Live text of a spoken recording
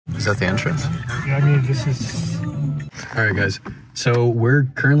Is that the entrance? Yeah, I mean, this is... All right, guys. So we're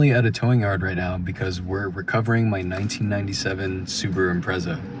currently at a towing yard right now because we're recovering my 1997 Subaru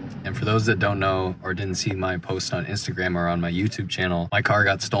Impreza. And for those that don't know or didn't see my post on Instagram or on my YouTube channel, my car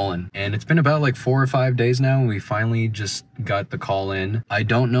got stolen. And it's been about like 4 or 5 days now, and we finally just got the call in. I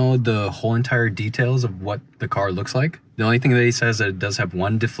don't know the whole entire details of what the car looks like. The only thing that he says is that it does have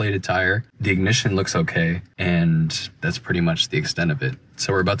one deflated tire. The ignition looks okay, and that's pretty much the extent of it.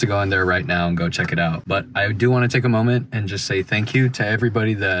 So we're about to go in there right now and go check it out. But I do want to take a moment and just say thank you to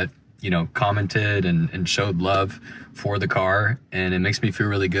everybody that, you know, commented and showed love for the car, and it makes me feel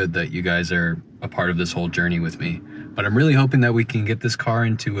really good that you guys are a part of this whole journey with me. But I'm really hoping that we can get this car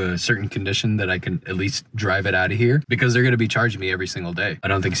into a certain condition that I can at least drive it out of here, because they're going to be charging me every single day. I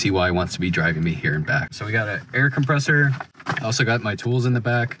don't think CY wants to be driving me here and back. So we got an air compressor. I also got my tools in the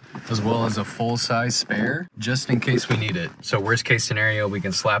back, as well as a full-size spare just in case we need it. So worst case scenario, we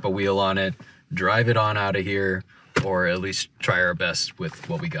can slap a wheel on it, drive it on out of here, or at least try our best with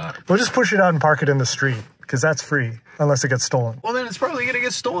what we got. We'll just push it out and park it in the street, because that's free, unless it gets stolen. Well, then it's probably going to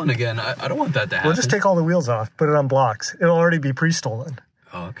get stolen again. I don't want that to happen. We'll just take all the wheels off, put it on blocks. It'll already be pre-stolen.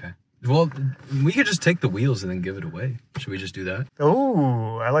 Oh, okay. Well, we could just take the wheels and then give it away. Should we just do that?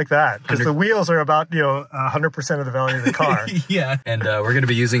 Oh, I like that. Because the wheels are about, 100% of the value of the car. Yeah. And we're going to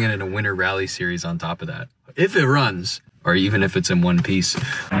be using it in a winter rally series on top of that. If it runs, or even if it's in one piece.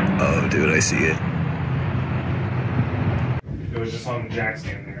 Oh, dude, I see it. It was just on the jack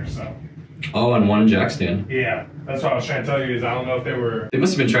stand there, so. Oh, on one jack stand? Yeah, that's what I was trying to tell you is I don't know if they were... They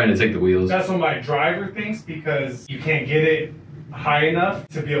must have been trying to take the wheels. That's what my driver thinks, because you can't get it high enough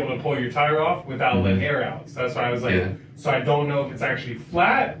to be able to pull your tire off without letting air out. So that's why I was like, so I don't know if it's actually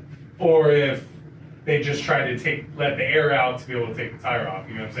flat or if they just try to let the air out to be able to take the tire off,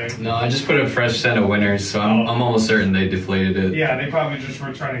 you know what I'm saying? No, I just put a fresh set of winners, so I'm almost certain they deflated it. Yeah, they probably just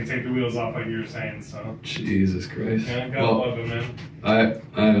were trying to take the wheels off like you were saying, so. Jesus Christ. Yeah, gotta love it, man. I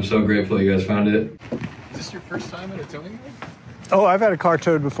am so grateful you guys found it. Is this your first time at a towing yard? Oh, I've had a car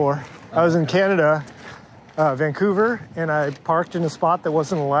towed before. I was in Canada, Vancouver, and I parked in a spot that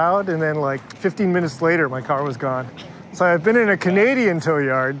wasn't allowed, and then like 15 minutes later, my car was gone. So I've been in a Canadian tow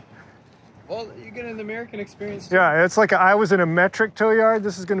yard. Well, you get an American experience too. Yeah, it's like I was in a metric tow yard.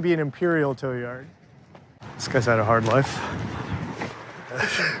 This is going to be an imperial tow yard. This guy's had a hard life.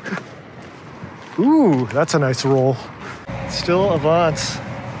 Ooh, that's a nice roll. Still Avance.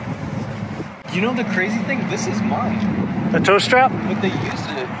 You know the crazy thing? This is mine. A tow strap? But they used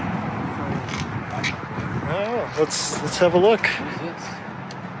it for... Oh, let's have a look. What is this?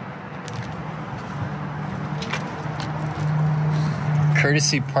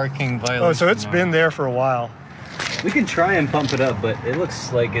 Courtesy parking violation. Oh, so it's been there for a while. We can try and pump it up, but it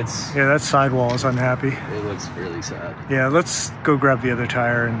looks like it's... Yeah, that sidewall is unhappy. It looks really sad. Yeah, let's go grab the other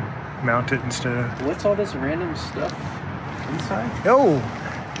tire and mount it instead of... What's all this random stuff inside? Oh,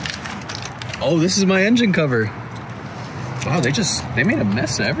 this is my engine cover. Wow, they made a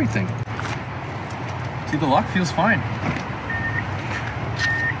mess of everything. See, the lock feels fine.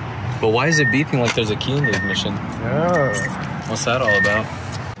 But why is it beeping like there's a key in the ignition? oh. What's that all about?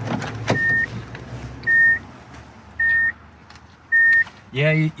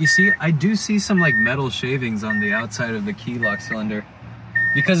 Yeah, you see, I do see some like metal shavings on the outside of the key lock cylinder,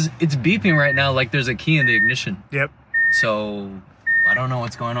 because it's beeping right now like there's a key in the ignition. Yep. So I don't know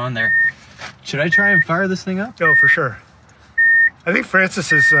what's going on there. Should I try and fire this thing up? Oh, for sure. I think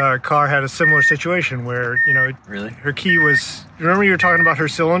Francis's car had a similar situation where, Really? her key was, remember you were talking about her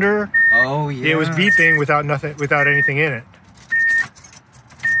cylinder? Oh, yeah. It was beeping without anything in it.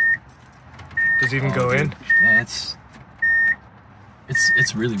 Does it even go in? Yeah,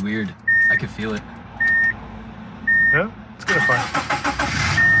 it's really weird. I can feel it. Yeah, it's gonna fire.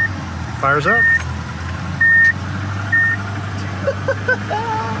 Fires up.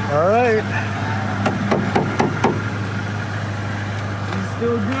 All right. She's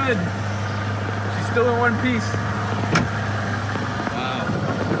still good. She's still in one piece. Wow.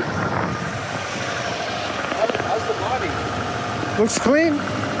 How's the body? Looks clean.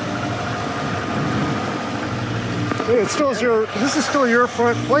 Hey, this is still your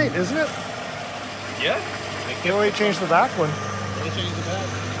front plate, isn't it? Yeah. You only changed the back one.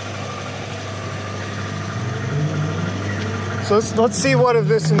 So let's see what of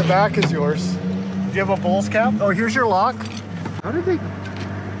this in the back is yours. Do you have a Bulls cap? Oh, here's your lock. How did they... Do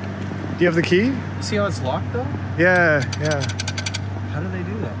you have the key? You see how it's locked though? Yeah. How do they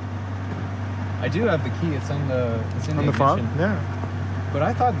do that? I do have the key. It's on the fob? ignition. Yeah. But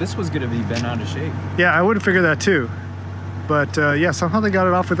I thought this was going to be bent out of shape. Yeah, I would have figured that too. But yeah, somehow they got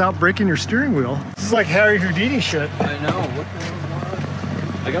it off without breaking your steering wheel. This is like Harry Houdini shit. I know. What the hell is going on?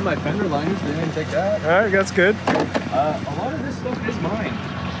 I got my fender liners, didn't even take that. All right, that's good. A lot of this stuff is mine.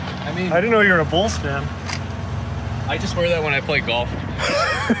 I mean, I didn't know you were a Bulls fan. I just wear that when I play golf.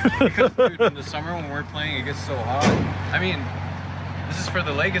 Because, dude, in the summer when we're playing, it gets so hot. I mean, this is for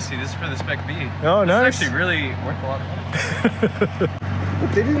the Legacy. This is for the Spec B. Oh, nice. It's actually really worth a lot of money.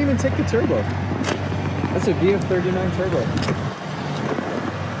 Look, they didn't even take the turbo. That's a VF39 turbo.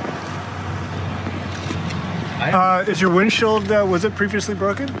 Is your windshield, was it previously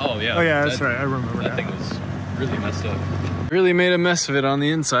broken? Oh, yeah. Oh, yeah, that's right. I remember that thing was really messed up. Really made a mess of it on the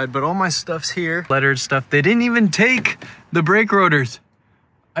inside, but all my stuff's here. Lettered stuff. They didn't even take the brake rotors.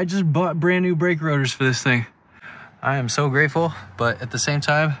 I just bought brand new brake rotors for this thing. I am so grateful, but at the same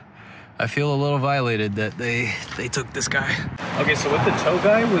time, I feel a little violated that they took this guy. Okay, so what the tow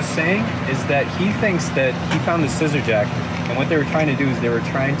guy was saying is that he thinks that he found the scissor jack, and what they were trying to do is they were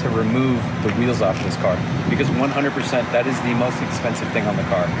trying to remove the wheels off this car, because 100% that is the most expensive thing on the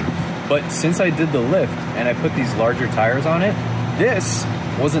car. But since I did the lift and I put these larger tires on it, this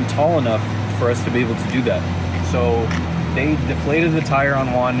wasn't tall enough for us to be able to do that. So they deflated the tire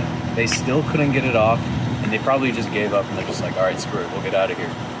on one, they still couldn't get it off, and they probably just gave up and they're just like, all right, screw it, we'll get out of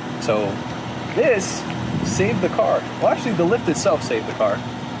here. So this saved the car. Well, actually the lift itself saved the car.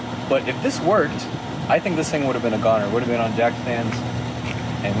 But if this worked, I think this thing would have been a goner. It would have been on jack stands,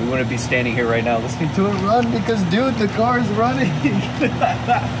 and we wouldn't be standing here right now listening to it run because, dude, the car is running.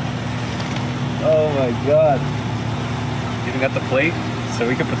 Oh my God. Even got the plate, so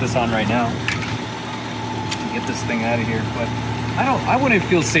we could put this on right now. Get this thing out of here. But I wouldn't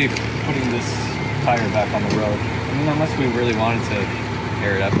feel safe putting this tire back on the road. I mean, unless we really wanted to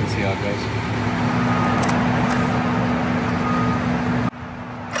air it up and see how it goes.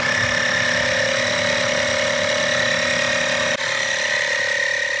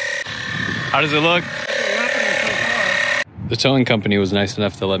 How does it look? The towing company was nice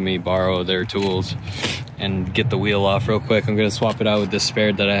enough to let me borrow their tools and get the wheel off real quick. I'm gonna swap it out with this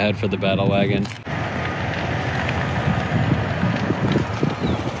spare that I had for the Battlewagon.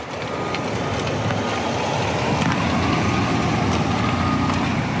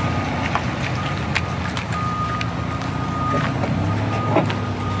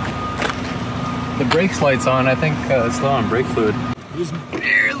 The brake light's on. I think it's low on brake fluid. There's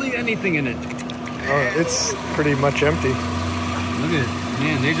barely anything in it. Oh, it's pretty much empty. Look at it.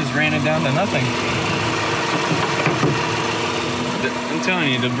 Man, they just ran it down to nothing. I'm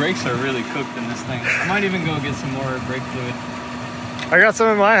telling you, the brakes are really cooked in this thing. I might even go get some more brake fluid. I got some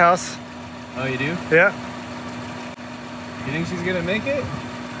in my house. Oh, you do? Yeah. You think she's gonna make it?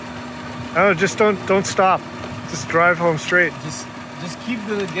 Oh, just don't stop. Just drive home straight. Just keep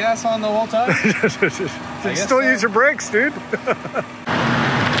the gas on the whole time? Just don't use your brakes, dude.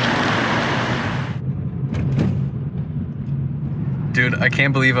 Dude, I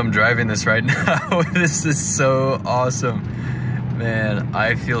can't believe I'm driving this right now. This is so awesome. Man,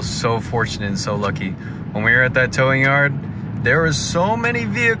 I feel so fortunate and so lucky. When we were at that towing yard, there were so many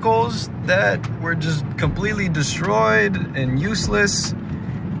vehicles that were just completely destroyed and useless.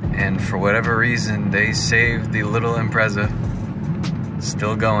 And for whatever reason, they saved the little Impreza.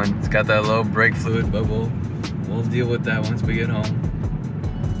 Still going. It's got that low brake fluid, but we'll deal with that once we get home.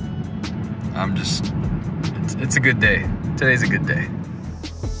 It's a good day. Today's a good day.